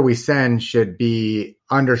 whatever we send should be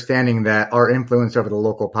understanding that our influence over the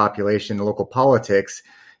local population, the local politics,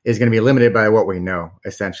 is going to be limited by what we know,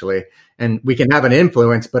 essentially. And we can have an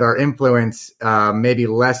influence, but our influence may be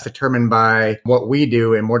less determined by what we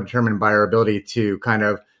do and more determined by our ability to kind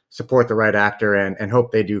of support the right actor and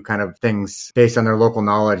hope they do kind of things based on their local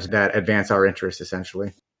knowledge that advance our interests,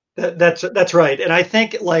 essentially. That's right. And I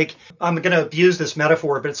think, I'm going to abuse this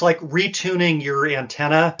metaphor, but it's like retuning your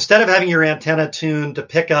antenna. Instead of having your antenna tuned to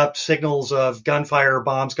pick up signals of gunfire,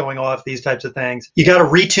 bombs going off, these types of things, you got to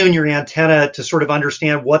retune your antenna to sort of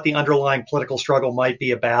understand what the underlying political struggle might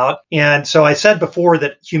be about. And so I said before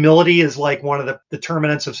that humility is like one of the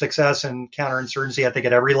determinants of success in counterinsurgency, I think,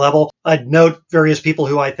 at every level. I'd note various people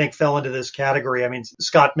who I think fell into this category. I mean,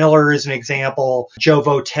 Scott Miller is an example, Joe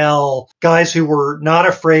Votel, guys who were not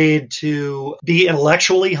afraid to be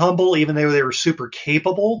intellectually humble, even though they were super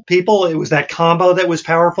capable people. It was that combo that was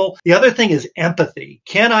powerful. The other thing is empathy.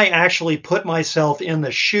 Can I actually put myself in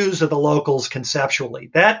the shoes of the locals conceptually?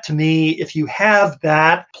 That, to me, if you have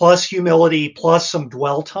that plus humility plus some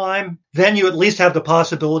dwell time, then you at least have the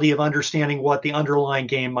possibility of understanding what the underlying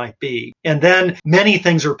game might be. And then many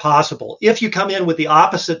things are possible. If you come in with the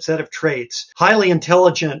opposite set of traits, highly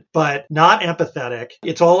intelligent, but not empathetic,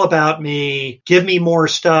 it's all about me, give me more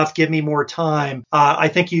stuff, give me more time, I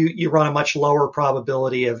think you run a much lower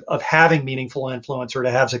probability of having meaningful influence or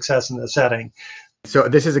to have success in the setting. So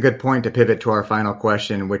this is a good point to pivot to our final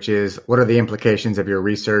question, which is, what are the implications of your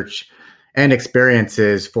research and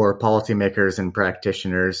experiences for policymakers and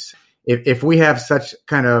practitioners? If we have such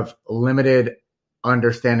kind of limited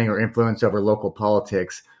understanding or influence over local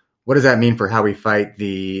politics, what does that mean for how we fight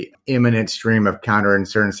the imminent stream of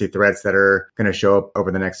counterinsurgency threats that are going to show up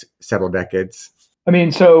over the next several decades?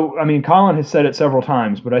 Colin has said it several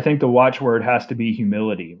times, but I think the watchword has to be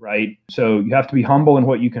humility, right? So you have to be humble in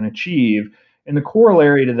what you can achieve. And the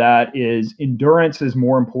corollary to that is endurance is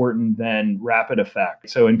more important than rapid effect.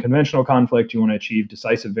 So in conventional conflict, you want to achieve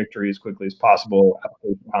decisive victory as quickly as possible,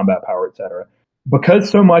 application of combat power, et cetera. Because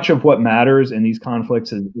so much of what matters in these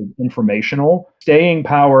conflicts is informational, staying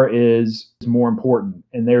power is more important.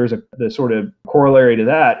 And there's the sort of corollary to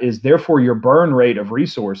that is, therefore, your burn rate of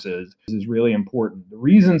resources is really important. The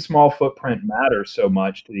reason small footprint matters so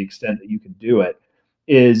much, to the extent that you can do it,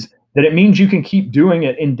 is that it means you can keep doing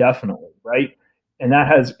it indefinitely, right? And that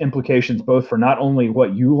has implications both for not only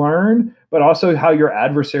what you learn, but also how your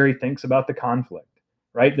adversary thinks about the conflict,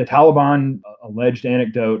 right? The Taliban alleged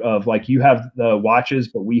anecdote of you have the watches,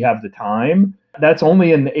 but we have the time. That's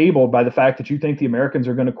only enabled by the fact that you think the Americans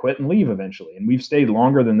are going to quit and leave eventually. And we've stayed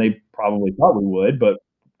longer than they probably thought we would, but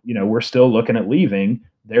we're still looking at leaving.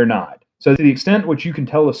 They're not. So to the extent which you can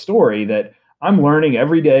tell a story that I'm learning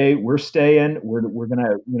every day, we're staying, we're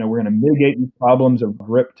gonna mitigate these problems of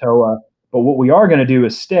RIP TOA, but what we are going to do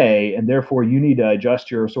is stay, and therefore you need to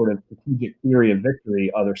adjust your sort of strategic theory of victory,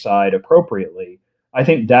 other side, appropriately. I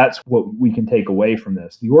think that's what we can take away from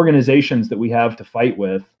this. The organizations that we have to fight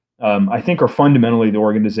with, I think, are fundamentally the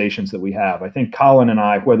organizations that we have. I think Colin and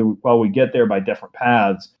I, while we get there by different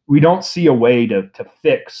paths, we don't see a way to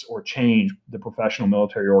fix or change the professional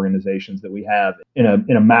military organizations that we have in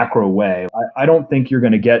a macro way. I don't think you're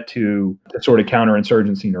going to get to the sort of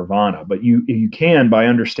counterinsurgency nirvana, but you can, by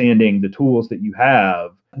understanding the tools that you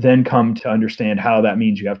have, then come to understand how that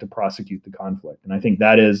means you have to prosecute the conflict. And I think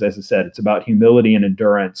that is, as I said, it's about humility and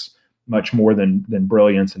endurance much more than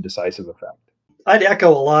brilliance and decisive effect. I'd echo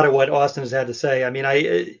a lot of what Austin has had to say. I mean,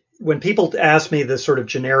 when people ask me this sort of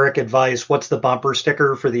generic advice, what's the bumper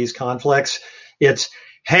sticker for these conflicts? It's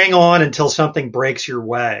hang on until something breaks your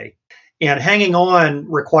way. And hanging on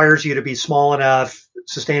requires you to be small enough,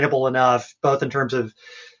 sustainable enough, both in terms of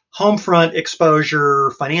home front exposure,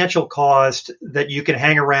 financial cost, that you can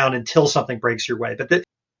hang around until something breaks your way. But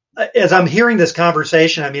as I'm hearing this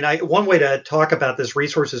conversation, I mean, one way to talk about this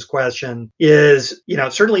resources question is,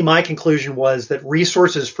 certainly my conclusion was that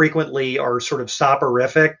resources frequently are sort of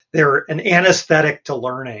soporific. They're an anesthetic to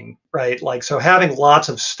learning, right? Like, so having lots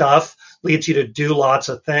of stuff leads you to do lots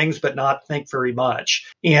of things, but not think very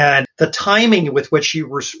much. And the timing with which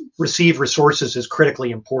you receive resources is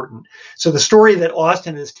critically important. So the story that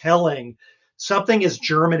Austin is telling, something is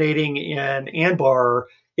germinating in Anbar,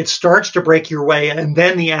 it starts to break your way, and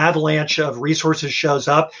then the avalanche of resources shows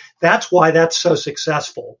up. That's why that's so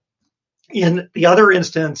successful. In the other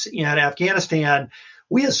instance, in Afghanistan,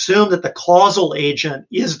 we assume that the causal agent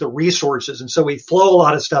is the resources. And so we flow a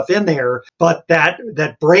lot of stuff in there, but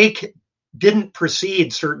that break didn't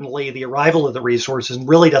precede, certainly, the arrival of the resources and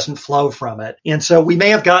really doesn't flow from it. And so we may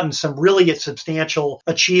have gotten some really substantial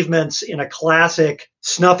achievements in a classic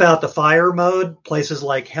snuff out the fire mode, places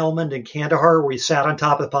like Helmand and Kandahar, where we sat on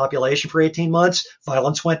top of the population for 18 months,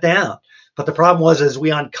 violence went down. But the problem was, as we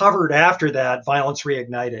uncovered after that, violence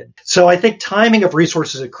reignited. So I think timing of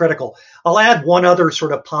resources is critical. I'll add one other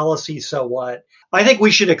sort of policy, so what? I think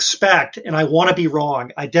we should expect, and I want to be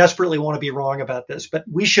wrong, I desperately want to be wrong about this, but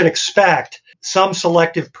we should expect some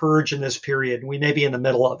selective purge in this period. We may be in the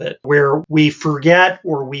middle of it, where we forget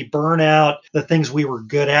or we burn out the things we were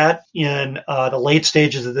good at in the late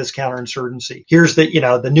stages of this counterinsurgency. Here's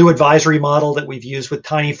the new advisory model that we've used with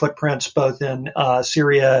tiny footprints, both in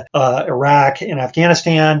Syria, Iraq, and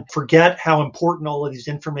Afghanistan. Forget how important all of these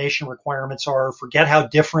information requirements are. Forget how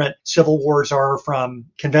different civil wars are from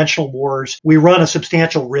conventional wars. We run a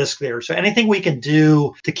substantial risk there. So anything we can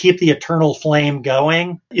do to keep the eternal flame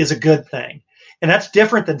going is a good thing. And that's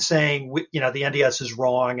different than saying, the NDS is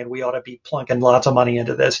wrong and we ought to be plunking lots of money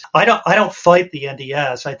into this. I don't fight the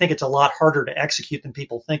NDS. I think it's a lot harder to execute than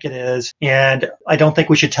people think it is. And I don't think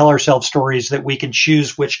we should tell ourselves stories that we can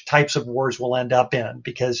choose which types of wars we'll end up in.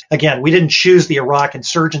 Because again, we didn't choose the Iraq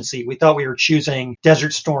insurgency. We thought we were choosing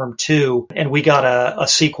Desert Storm 2, and we got a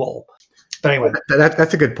sequel. But anyway,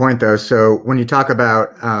 that's a good point, though. So when you talk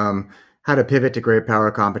about how to pivot to great power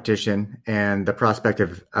competition and the prospect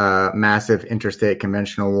of massive interstate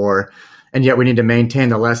conventional war, and yet we need to maintain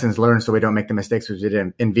the lessons learned so we don't make the mistakes we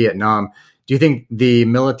did in Vietnam. Do you think the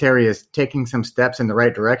military is taking some steps in the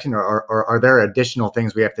right direction, or are there additional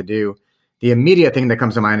things we have to do? The immediate thing that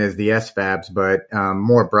comes to mind is the SFABs, but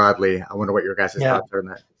more broadly, I wonder what your guys' thoughts are on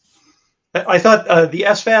that. I thought the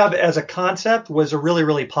SFAB as a concept was a really,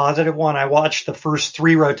 really positive one. I watched the first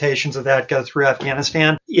 3 rotations of that go through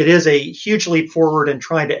Afghanistan. It is a huge leap forward in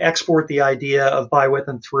trying to export the idea of by, with,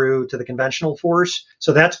 and through to the conventional force.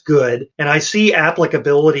 So that's good. And I see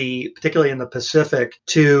applicability, particularly in the Pacific,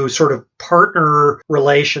 to sort of partner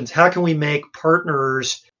relations. How can we make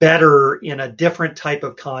partners better in a different type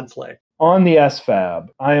of conflict? On the SFAB,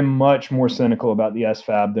 I am much more cynical about the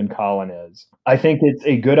SFAB than Colin is. I think it's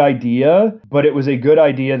a good idea, but it was a good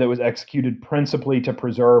idea that was executed principally to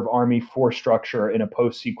preserve Army force structure in a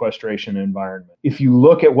post-sequestration environment. If you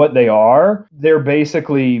look at what they are, they're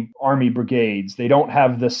basically Army brigades. They don't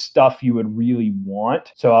have the stuff you would really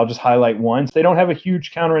want. So I'll just highlight one. They don't have a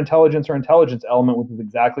huge counterintelligence or intelligence element, which is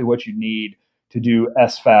exactly what you need to do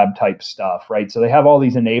SFAB type stuff, right? So they have all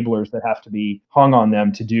these enablers that have to be hung on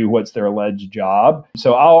them to do what's their alleged job.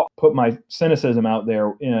 So I'll put my cynicism out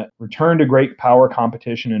there. In a return to great power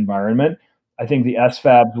competition environment, I think the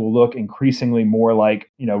SFABs will look increasingly more like,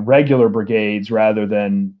 regular brigades rather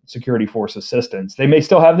than security force assistance. They may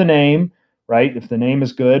still have the name, right? If the name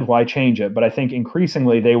is good, why change it? But I think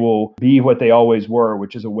increasingly they will be what they always were,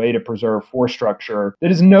 which is a way to preserve force structure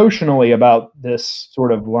that is notionally about this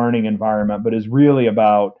sort of learning environment, but is really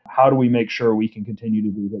about how do we make sure we can continue to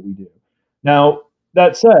do what we do. Now,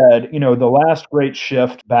 that said, the last great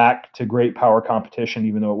shift back to great power competition,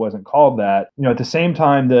 even though it wasn't called that, at the same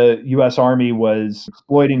time, the U.S. Army was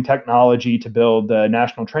exploiting technology to build the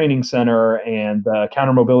National Training Center and the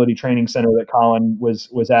Counter Mobility Training Center that Colin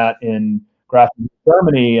was at in Grafenberg,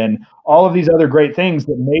 Germany, and all of these other great things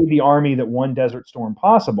that made the Army that won Desert Storm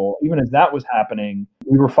possible. Even as that was happening,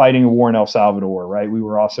 we were fighting a war in El Salvador, right? We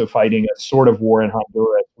were also fighting a sort of war in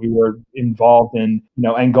Honduras. We were involved in,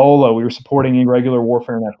 Angola. We were supporting irregular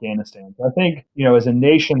warfare in Afghanistan. So I think, as a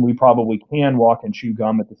nation, we probably can walk and chew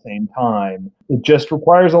gum at the same time. It just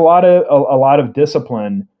requires a lot of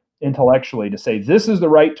discipline intellectually to say this is the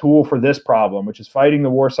right tool for this problem, which is fighting the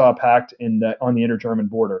Warsaw Pact on the inter-German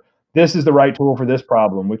border. This is the right tool for this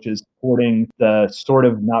problem, which is supporting the sort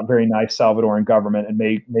of not very nice Salvadoran government and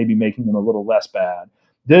maybe making them a little less bad.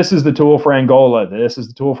 This is the tool for Angola. This is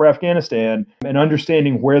the tool for Afghanistan. And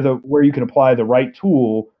understanding where you can apply the right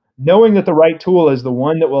tool, knowing that the right tool is the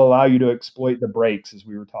one that will allow you to exploit the breaks, as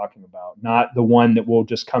we were talking about, not the one that will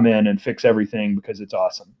just come in and fix everything because it's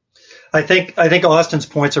awesome. I think Austin's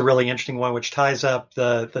point's a really interesting one, which ties up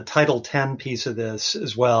the Title 10 piece of this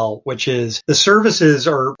as well, which is the services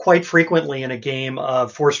are quite frequently in a game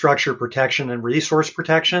of force structure protection and resource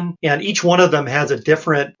protection. And each one of them has a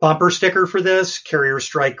different bumper sticker for this: Carrier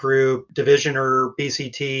Strike Group, Divisioner,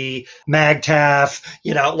 BCT,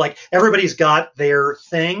 MAGTF, like everybody's got their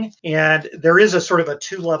thing. And there is a sort of a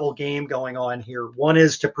two-level game going on here. One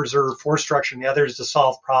is to preserve force structure and the other is to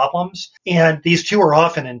solve problems. And these two are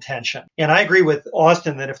often in tension. And I agree with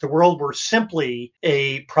Austin that if the world were simply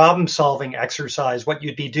a problem-solving exercise, what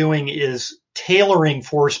you'd be doing is tailoring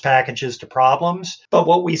force packages to problems. But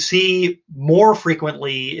what we see more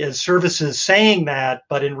frequently is services saying that,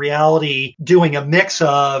 but in reality doing a mix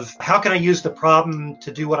of how can I use the problem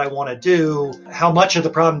to do what I want to do? How much of the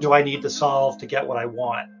problem do I need to solve to get what I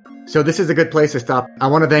want? So this is a good place to stop. I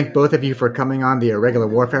want to thank both of you for coming on the Irregular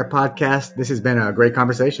Warfare podcast. This has been a great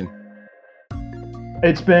conversation.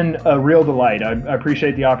 It's been a real delight. I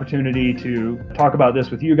appreciate the opportunity to talk about this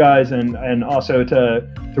with you guys and also to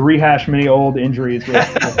rehash many old injuries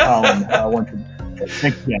with Colin.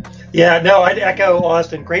 Thanks again. Yeah, no, I'd echo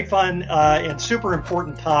Austin. Great fun and super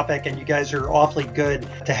important topic, and you guys are awfully good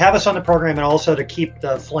to have us on the program and also to keep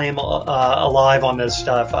the flame alive on this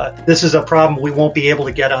stuff. This is a problem we won't be able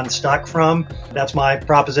to get unstuck from. That's my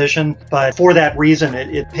proposition. But for that reason,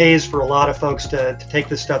 it pays for a lot of folks to take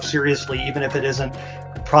this stuff seriously, even if it isn't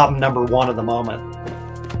problem number one at the moment.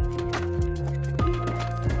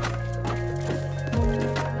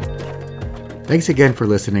 Thanks again for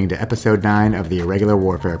listening to episode 9 of the Irregular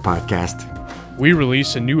Warfare podcast. We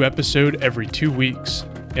release a new episode every 2 weeks.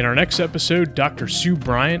 In our next episode, Dr. Sue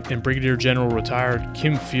Bryant and Brigadier General retired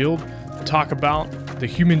Kim Field talk about the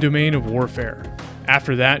human domain of warfare.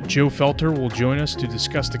 After that, Joe Felter will join us to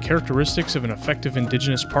discuss the characteristics of an effective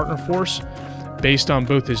indigenous partner force based on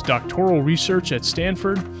both his doctoral research at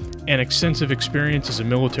Stanford and extensive experience as a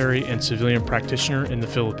military and civilian practitioner in the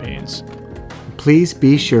Philippines. Please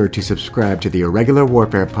be sure to subscribe to the Irregular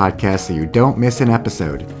Warfare podcast so you don't miss an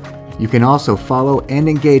episode. You can also follow and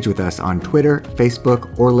engage with us on Twitter,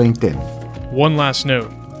 Facebook, or LinkedIn. One last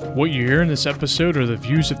note. What you hear in this episode are the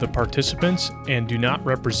views of the participants and do not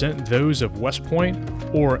represent those of West Point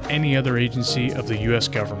or any other agency of the U.S.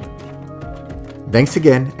 government. Thanks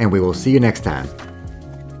again, and we will see you next time.